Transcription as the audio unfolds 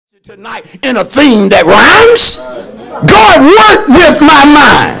Tonight in a theme that rhymes. God, work with my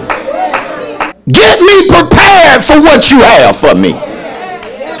mind. Get me prepared for what you have for me.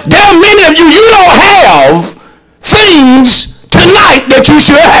 There are many of you, you don't have things tonight that you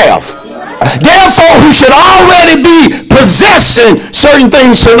should have. Therefore, who should already be possessing certain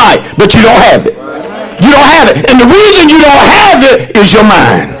things tonight, but you don't have it. You don't have it. And the reason you don't have it is your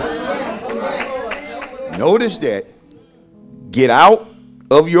mind. Notice that. Get out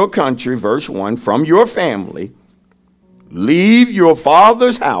of your country, verse 1, from your family, leave your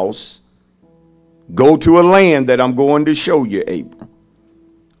father's house, go to a land that I'm going to show you, Abram.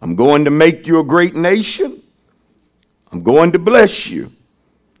 I'm going to make you a great nation. I'm going to bless you.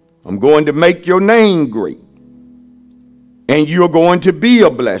 I'm going to make your name great. And you're going to be a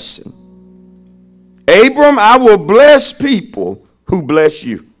blessing. Abram, I will bless people who bless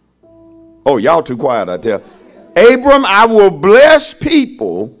you. Oh, y'all too quiet, I tell. Abram, I will bless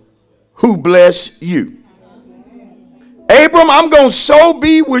people who bless you. Abram, I'm going to so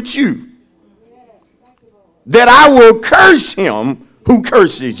be with you that I will curse him who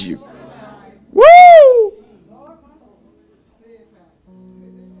curses you. Woo!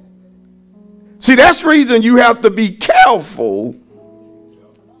 See, that's the reason you have to be careful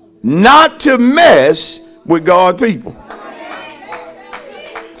not to mess with God's people.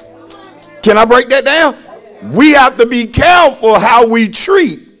 Can I break that down? We have to be careful how we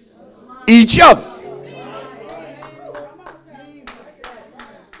treat each other.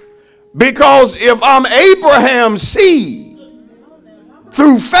 Because if I'm Abraham's seed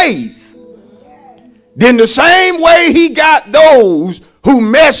through faith, then the same way he got those who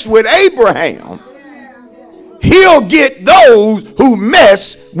messed with Abraham, he'll get those who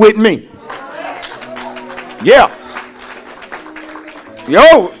mess with me. Yeah.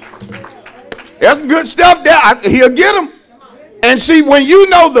 Yo. That's some good stuff there. He'll get them. And see, when you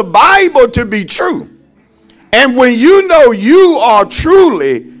know the Bible to be true, and when you know you are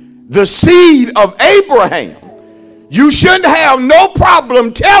truly the seed of Abraham, you shouldn't have no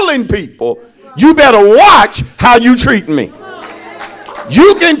problem telling people, you better watch how you treat me.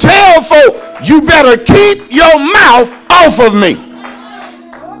 You can tell folk, you better keep your mouth off of me.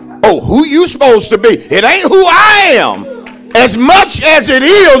 Oh, who you supposed to be? It ain't who I am as much as it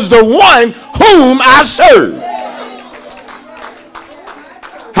is the one whom I serve.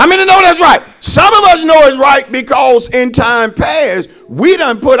 How many know that's right? Some of us know it's right because in time past, we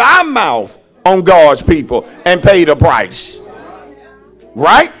done put our mouth on God's people and paid a price.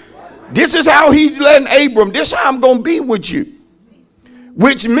 Right? This is how he's letting Abram, this is how I'm going to be with you.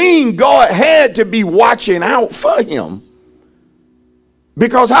 Which means God had to be watching out for him.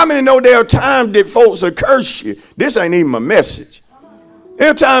 Because how many know there are times that folks will curse you? This ain't even a message.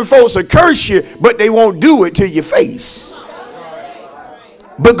 There are times folks will curse you, but they won't do it to your face.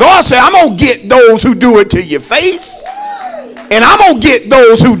 But God said, I'm going to get those who do it to your face. And I'm going to get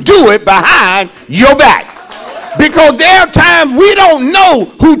those who do it behind your back. Because there are times we don't know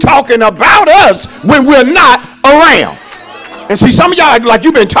who's talking about us when we're not around. And see, some of y'all act like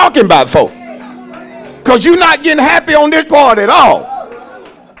you've been talking about folk. Because you're not getting happy on this part at all.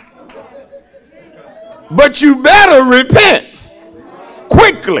 But you better repent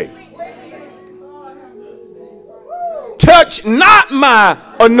quickly. Touch not my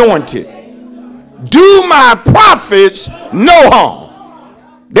anointed. Do my prophets no harm.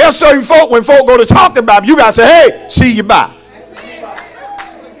 There's certain folk, when folk go to talk about you, got to say, hey, see you bye.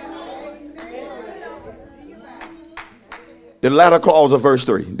 The latter clause of verse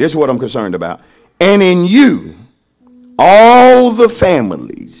 3. This is what I'm concerned about. And in you, all the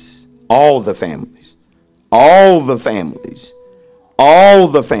families, all the families,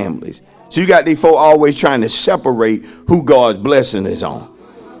 So you got these folk always trying to separate who God's blessing is on.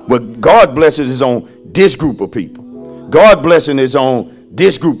 But God blessing is on this group of people. God blessing is on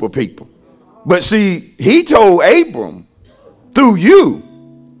this group of people. But see, he told Abram, through you,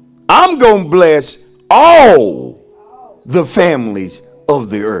 I'm going to bless all the families of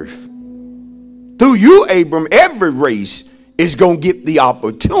the earth. Through you, Abram, every race is going to get the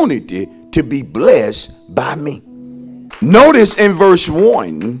opportunity to be blessed by me. Notice in verse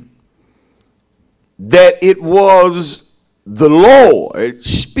 1 that it was the Lord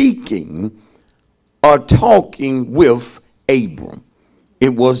speaking or talking with Abram. It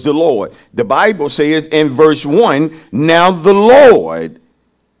was the Lord. The Bible says in verse 1, now the Lord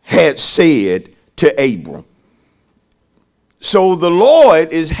had said to Abram. So the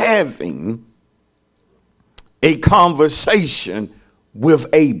Lord is having a conversation with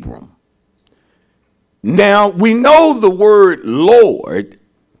Abram. Now, we know the word Lord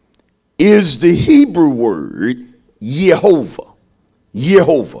is the Hebrew word Yehovah.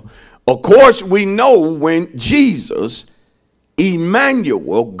 Jehovah. Of course, we know when Jesus,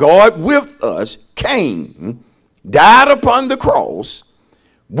 Emmanuel, God with us, came, died upon the cross,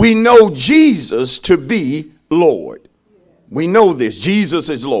 we know Jesus to be Lord. We know this. Jesus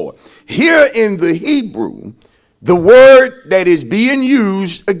is Lord. Here in the Hebrew, the word that is being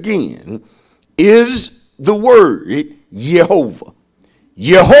used again is the word Jehovah.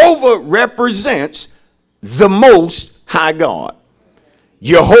 Jehovah represents the Most High God.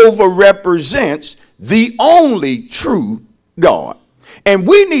 Jehovah represents the only true God. And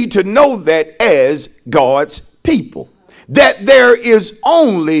we need to know that as God's people, that there is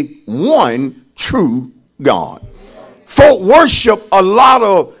only one true God. Folk worship a lot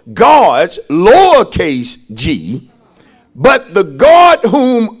of gods, lowercase g, but the God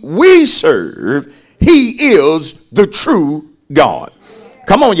whom we serve, he is the true God.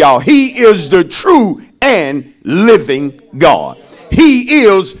 Come on, y'all. He is the true and living God. He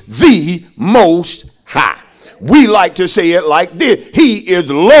is the Most High. We like to say it like this. He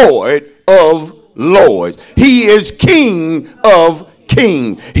is Lord of Lords. He is King of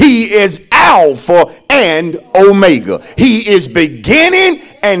Kings. He is Alpha and Omega. He is beginning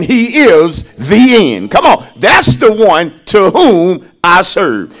and he is the end. Come on. That's the one to whom I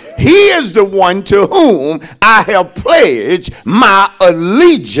serve. He is the one to whom I have pledged my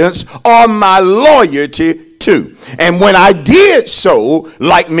allegiance or my loyalty to. And when I did so,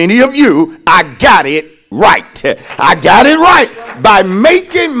 like many of you, I got it right. I got it right by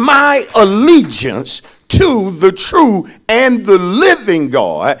making my allegiance to the true and the living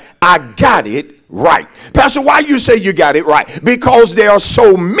God. I got it right. Pastor, why you say you got it right? Because there are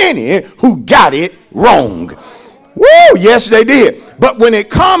so many who got it wrong. Woo, yes, they did. But when it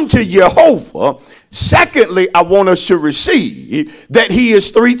comes to Jehovah, secondly, I want us to receive that he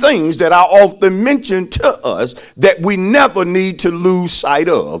is three things that I often mention to us that we never need to lose sight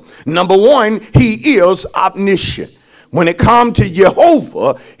of. Number one, he is omniscient. When it comes to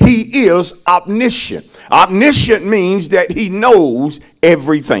Jehovah, he is omniscient. Omniscient means that he knows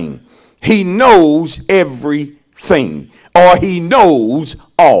everything. He knows everything, or he knows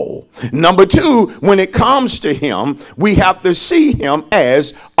all. Number two, when it comes to him, we have to see him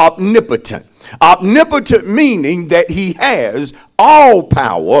as omnipotent. Omnipotent meaning that he has all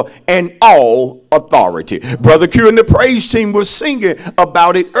power and all authority. Brother Q and the praise team was singing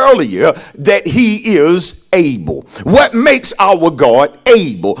about it earlier, that he is able. What makes our God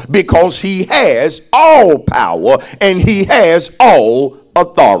able? Because he has all power and he has all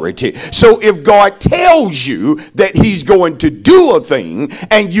authority. So if God tells you that he's going to do a thing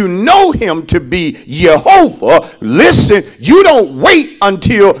and you know him to be Jehovah, listen, you don't wait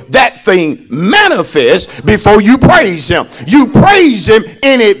until that thing manifests before you praise him. You praise him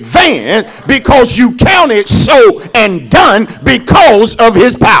in advance because you count it so and done because of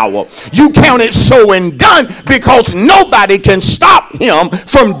his power. You count it so and done because nobody can stop him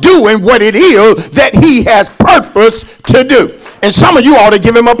from doing what it is that he has purpose to do. And some of you ought to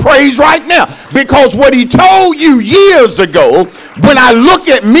give him a praise right now, because what he told you years ago, when I look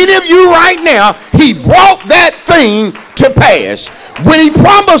at many of you right now, he brought that thing to pass. When he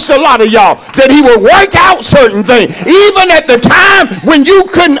promised a lot of y'all that he would work out certain things, even at the time when you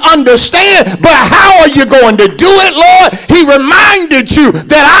couldn't understand, but how are you going to do it, Lord? He reminded you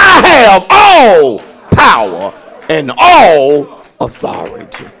that I have all power and all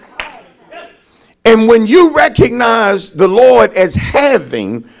authority. And when you recognize the Lord as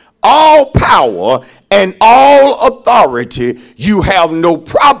having all power and all authority, you have no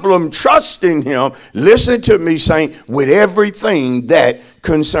problem trusting him, listen to me, saint, with everything that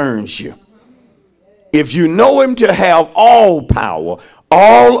concerns you. If you know him to have all power,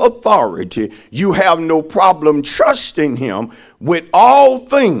 all authority, you have no problem trusting him with all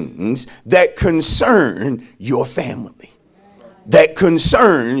things that concern your family, that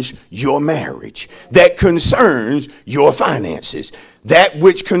concerns your marriage, that concerns your finances, that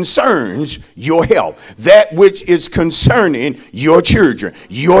which concerns your health, that which is concerning your children,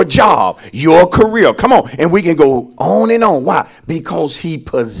 your job, your career. Come on. And we can go on and on. Why? Because he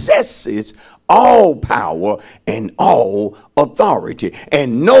possesses all power and all authority,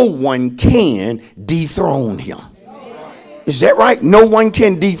 and no one can dethrone him. Is that right? No one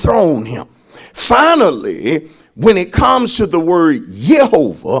can dethrone him. Finally, when it comes to the word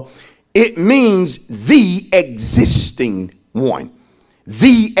Jehovah, it means the existing one.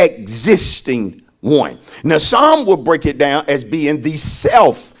 The existing one. Now, some will break it down as being the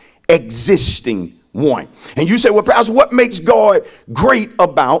self-existing one. And you say, well, Pastor, what makes God great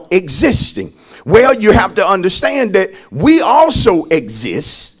about existing? Well, you have to understand that we also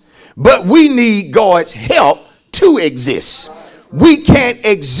exist, but we need God's help to exist. we can't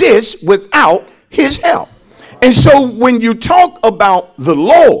exist without his help. And so when you talk about the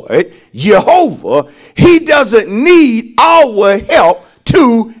Lord, Jehovah, he doesn't need our help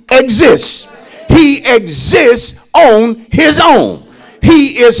to exist. He exists on his own.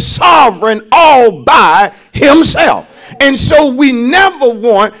 He is sovereign all by himself. And so we never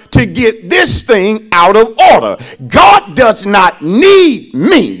want to get this thing out of order. God does not need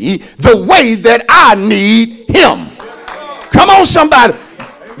me the way that I need him. Come on, somebody.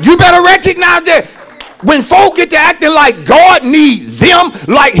 You better recognize that. When folk get to acting like God needs them,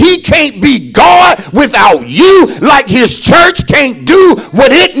 like he can't be God without you, like his church can't do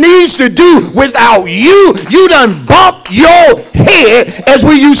what it needs to do without you, you done bump your head, as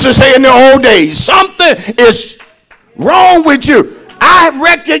we used to say in the old days. Something is wrong with you. I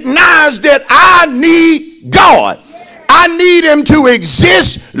recognize that I need God. I need him to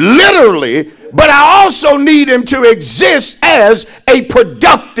exist literally, but I also need him to exist as a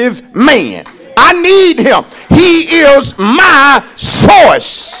productive man. I need him. He is my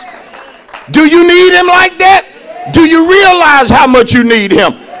source. Do you need him like that? Do you realize how much you need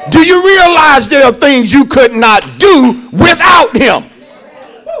him? Do you realize there are things you could not do without him?